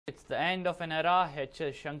It's the end of an era. H.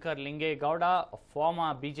 Shankar Gowda, a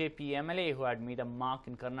former BJP MLA who had made a mark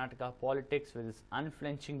in Karnataka politics with his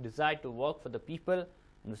unflinching desire to work for the people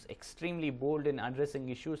and was extremely bold in addressing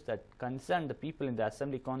issues that concerned the people in the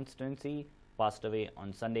assembly constituency, passed away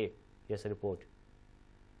on Sunday. Here's a report.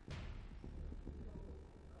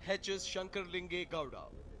 H. Shankar Gowda.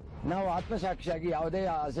 ನಾವು ಆತ್ಮಸಾಕ್ಷಿಯಾಗಿ ಯಾವುದೇ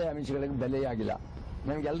ಆಸೆ ಆಮಿಷಗಳಿಗೆ ಬೆಲೆಯಾಗಿಲ್ಲ.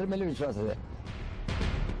 ನನಗೆ ಎಲ್ಲರ ಮೇಲೆ ವಿಶ್ವಾಸ ಇದೆ.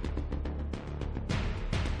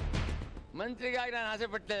 ಮಂತ್ರಿಗಾಗಿ ನಾನು ಆಸೆ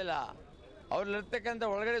ಪಟ್ಟೇ ಇಲ್ಲ. ಅವರಲ್ಲಿರ್ತಕ್ಕಂಥ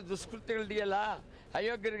ಒಳಗಡೆ ದುಷ್ಕೃತ್ಯಗಳಿದೆಯಲ್ಲ,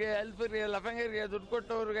 ಅಯೋಗ್ಯರಿಗೆ, ಹೆಲ್ಪರ್ಗೆ, ಲಫಂಗರಿಗೆ, ದುಡ್ಡು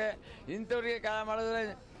ಕೊಟ್ಟವ್ರಿಗೆ, ಇಂಥವ್ರಿಗೆ ಕಾಲ ಮಾಡಿದ್ರೆ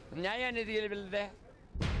ನ್ಯಾಯ ನಿಧಿಯಲ್ಲಿ ಬೀಳದೆ.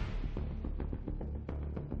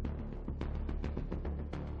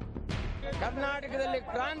 ಕರ್ನಾಟಕದಲ್ಲಿ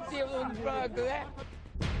ಕ್ರಾಂತಿ ಉಂಟಾಗ್ತದೆ.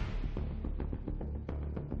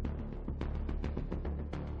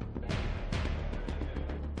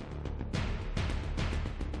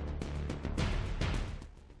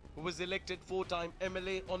 Who was elected four-time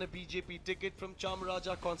MLA on a BJP ticket from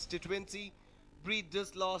Chamaraja constituency, breathed his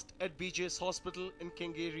last at BJ's hospital in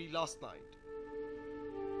Kengeri last night.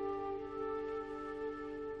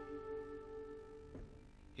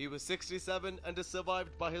 He was 67 and is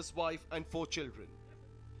survived by his wife and 4 children.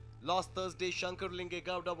 Last Thursday, Shankar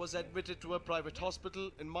Gowda was admitted to a private hospital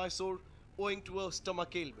in Mysore owing to a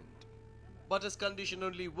stomach ailment. But his condition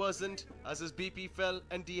only worsened as his BP fell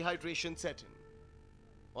and dehydration set in.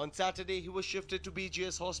 On Saturday, he was shifted to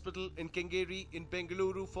BGS Hospital in Kengeri in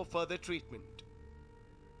Bengaluru for further treatment.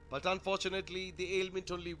 But unfortunately, the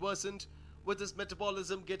ailment only worsened, with his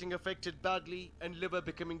metabolism getting affected badly and liver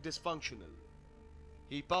becoming dysfunctional.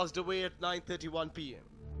 He passed away at 9:31 p.m.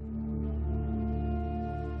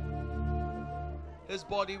 His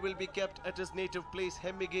body will be kept at his native place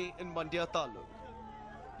Hemmige in Mandya Taluk.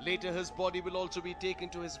 Later, his body will also be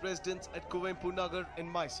taken to his residence at Kuvempu Nagar in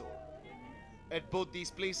Mysore. At both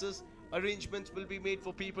these places, arrangements will be made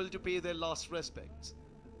for people to pay their last respects.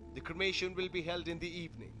 The cremation will be held in the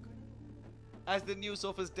evening. As the news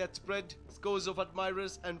of his death spread, scores of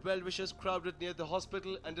admirers and well-wishers crowded near the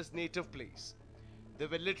hospital and his native place. They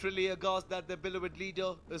were literally aghast that their beloved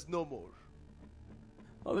leader is no more.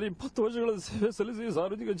 ಆದರೆ 20 ವರ್ಷಗಳ ಸೇವೆ ಸಲ್ಲಿಸಿ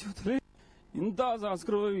ಸಾರ್ವಜನಿಕ ಜೀವಿತದಲ್ಲಿ ಇಂಥ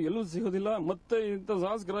ಶಾಸಕರು ಎಲ್ಲೂ ಸಿಗೋದಿಲ್ಲ. ಮತ್ತೆ ಇಂಥ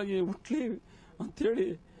ಶಾಸಕರಾಗಿ ಹುಟ್ಲಿ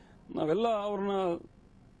ಅಂತೇಳಿ ನಾವೆಲ್ಲ ಅವ್ರನ್ನ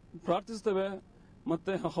ಪ್ರಾರ್ಥಿಸ್ತೇವೆ.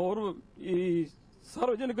 ಮತ್ತೆ ಅವರು ಈ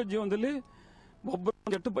ಸಾರ್ವಜನಿಕ ಜೀವನದಲ್ಲಿ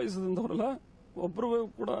ಒಬ್ಬರು ಕೆಟ್ಟ ಬಯಸದಂತವರಲ್ಲ, ಒಬ್ಬರು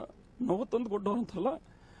ಕೂಡ ನೋವು ತಂದು ಕೊಟ್ಟವಂತಲ್ಲ.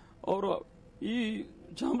 ಅವರು ಈ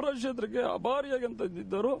ಚಾಮರಾಜ ಕ್ಷೇತ್ರಕ್ಕೆ ಅಭಾರಿಯಾಗಿ ಅಂತ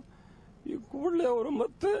ಇದ್ದರು. ಈ ಕೂಡಲೇ ಅವರು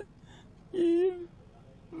ಮತ್ತೆ ಈ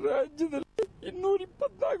ರಾಜ್ಯದಲ್ಲಿ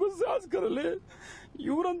 224 ಶಾಸಕರಲ್ಲಿ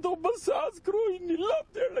ಇವರಂತ ಒಬ್ಬ ಶಾಸಕರು ಇನ್ನಿಲ್ಲ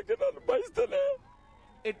ಅಂತ ಹೇಳಕ್ಕೆ ನಾನು ಬಯಸ್ತೇನೆ.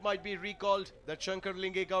 It might be recalled that Shankar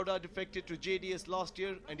Gowda defected to JDS last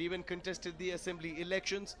year and even contested the assembly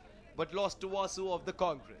elections, but lost to Vasu of the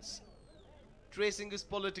Congress. Tracing his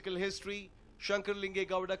political history, Shankar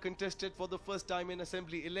Gowda contested for the first time in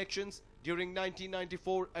assembly elections during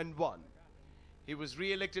 1994 and won. He was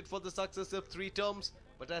re-elected for the successive 3 terms,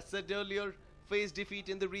 but as said earlier, faced defeat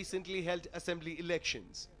in the recently held assembly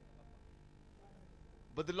elections.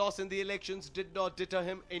 But the loss in the elections did not deter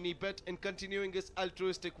him any bit in continuing his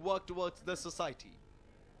altruistic work towards the society.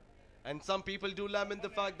 And some people do lament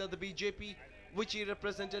the fact that the BJP, which he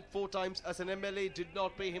represented 4 times as an MLA, did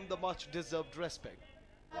not pay him the much deserved respect.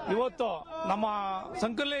 ಇವತ್ತು ನಮ್ಮ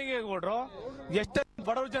ಸಂಕಲ್ಪಗಳು ಎಷ್ಟೇ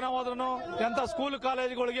ಬಡವ ಜನವಾದ್ರೂ ಎಂತ school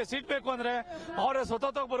ಕಾಲೇಜುಗಳಿಗೆ seat ಬೇಕು ಅಂದ್ರೆ ಅವರೇ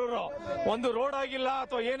ಸ್ವತಃ ಬರೋರು. ಒಂದು ರೋಡ್ ಆಗಿಲ್ಲ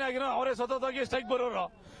ಅಥವಾ ಏನೇ ಆಗಿರೋ ಅವರೇ ಸ್ವತಃ ಸ್ಟ್ರೈಕ್ ಬರೋರು.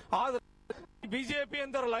 ಆದ್ರೆ ಬಿಜೆಪಿ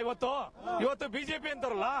ಅಂತಾರಲ್ಲ, ಇವತ್ತು ಬಿಜೆಪಿ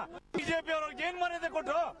ಅಂತಾರಲ್ಲ, ಬಿಜೆಪಿ ಅವ್ರಿಗೆ ಏನ್ ಮರ್ಯಾದೆ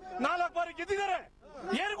ಕೊಟ್ರು? 4 ಬಾರಿ ಗೆದ್ದಿದ್ದಾರೆ.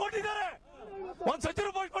 ಏನು ಕೊಟ್ಟಿದ್ದಾರೆ? 1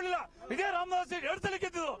 ಸಚಿವರು ಪೋಸ್ಟ್ ಕೊಡಲಿಲ್ಲ. ಇದೇ ರಾಮದಾಸ್ 2 ಸಲ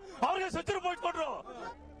ಗೆದ್ದಿದ್ದು, ಅವ್ರಿಗೆ ಸಚಿವರು ಪೋಸ್ಟ್ ಕೊಟ್ರು.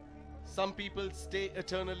 Some people stay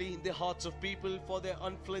eternally in the hearts of people for their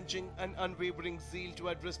unflinching and unwavering zeal to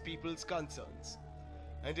address people's concerns.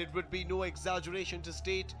 And it would be no exaggeration to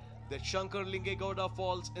state that Shankar Gowda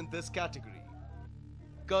falls in this category.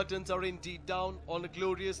 Curtains are indeed down on a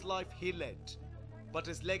glorious life he led, but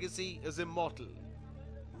his legacy is immortal.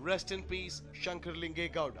 Rest in peace, Shankar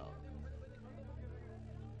Gowda.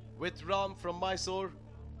 With Ram from Mysore,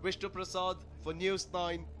 Vishnu Prasad for News9,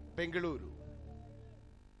 Bengaluru.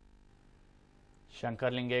 Shankar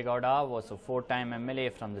Gowda was a 4-time MLA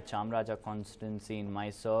from the Chamaraja constituency in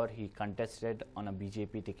Mysore. He contested on a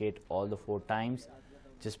BJP ticket all the 4 times.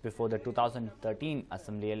 Just before the 2013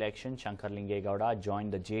 assembly election, Shankar Gowda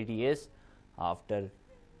joined the JDS after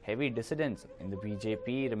heavy dissidence in the BJP.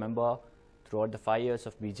 Remember, throughout the 5 years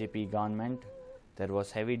of BJP government, there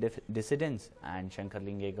was heavy dissidence, and Shankar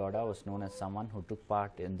Gowda was known as someone who took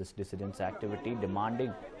part in this dissidence activity,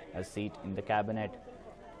 demanding a seat in the cabinet.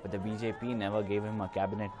 but the BJP never gave him a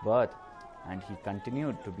cabinet berth, and he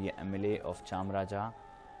continued to be a MLA of Chamraja.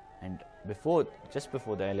 And just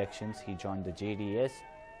before the elections, he joined the JDS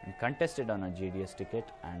and contested on a JDS ticket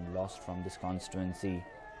and lost from this constituency.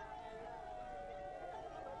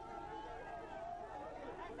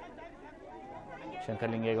 Shankar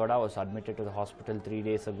Lingegowda was admitted to the hospital 3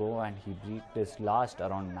 days ago, and he breathed his last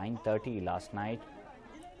around 9:30 last night.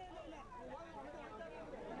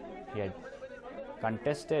 He had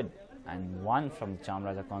contested and won from the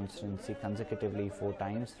Chamraja constituency consecutively 4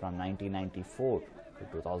 times from 1994 to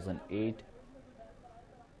 2008.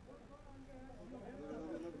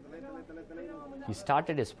 He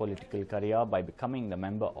started his political career by becoming the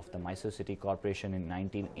member of the Mysore City Corporation in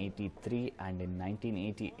 1983, and in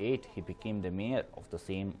 1988 he became the mayor of the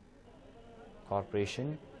same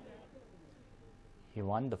corporation. He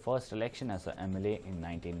won the first election as a MLA in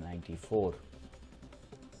 1994.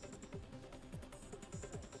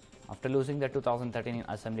 After losing the 2013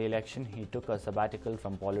 assembly election, he took a sabbatical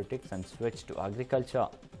from politics and switched to agriculture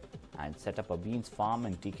and set up a beans farm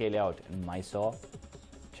in TK layout in Mysore.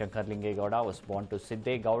 Shankar Lingegowda was born to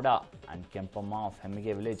Sidde Gowda and Kempamma of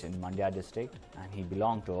Hemmige village in Mandya district, and he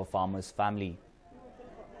belonged to a farmer's family.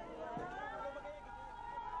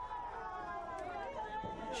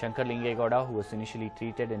 Shankar Lingegowda, who was initially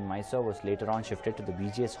treated in Mysore, was later on shifted to the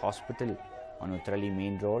BGS hospital on Uttarali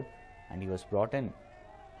Main Road, and he was brought in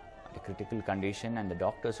at a critical condition, and the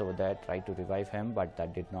doctors over there tried to revive him, but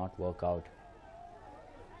that did not work out.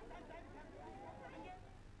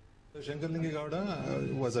 Shankar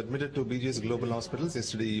Lingegowda was admitted to BGS Global Hospitals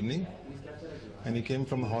yesterday evening, and he came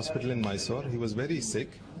from a hospital in Mysore. He was very sick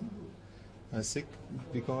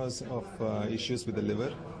because of issues with the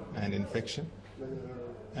liver and infection,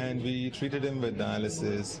 and we treated him with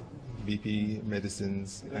dialysis, BP,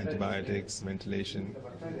 medicines, antibiotics, ventilation,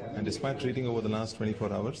 and despite treating over the last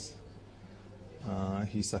 24 hours,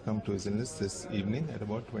 he succumbed to his illness this evening at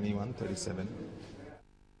about 21:37.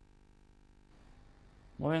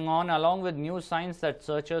 Moving on, along with new signs that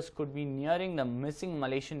searchers could be nearing the missing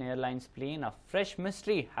Malaysian Airlines plane, a fresh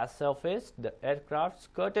mystery has surfaced. The aircraft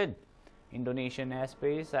skirted Indonesian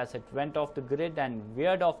airspace as it went off the grid and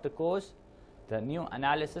veered off the course. The new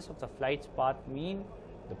analysis of the flight's path mean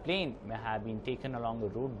the plane may have been taken along a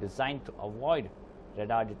route designed to avoid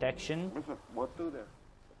radar detection.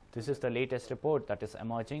 This is the latest report that is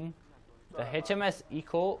emerging. The HMS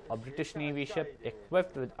Echo, a British Navy ship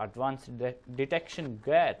equipped with advanced detection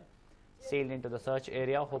gear, sailed into the search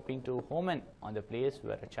area hoping to home in on the place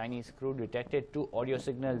where a Chinese crew detected 2 audio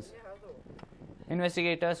signals.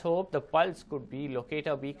 Investigators hope the pulse could be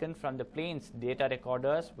locator beacon from the plane's data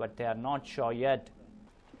recorders, but they are not sure yet.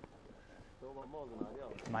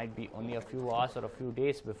 It might be only a few hours or a few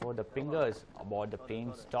days before the pingers aboard the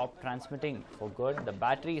plane stop transmitting for good. The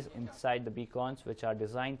batteries inside the beacons, which are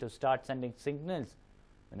designed to start sending signals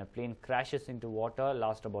when a plane crashes into water,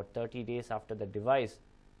 last about 30 days after the device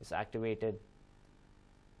is activated.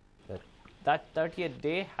 That 30th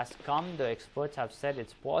day has come. The experts have said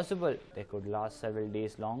it's possible they could last several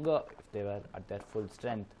days longer if they were at their full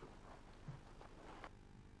strength.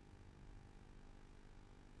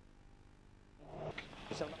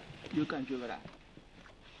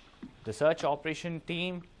 The search operation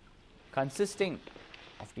team, consisting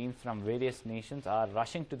of teams from various nations, are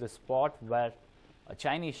rushing to the spot where a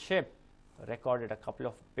Chinese ship recorded a couple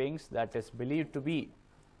of pings that is believed to be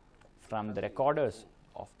from the recorders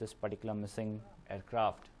of this particular missing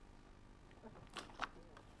aircraft.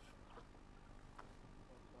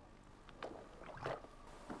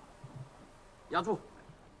 Yatu.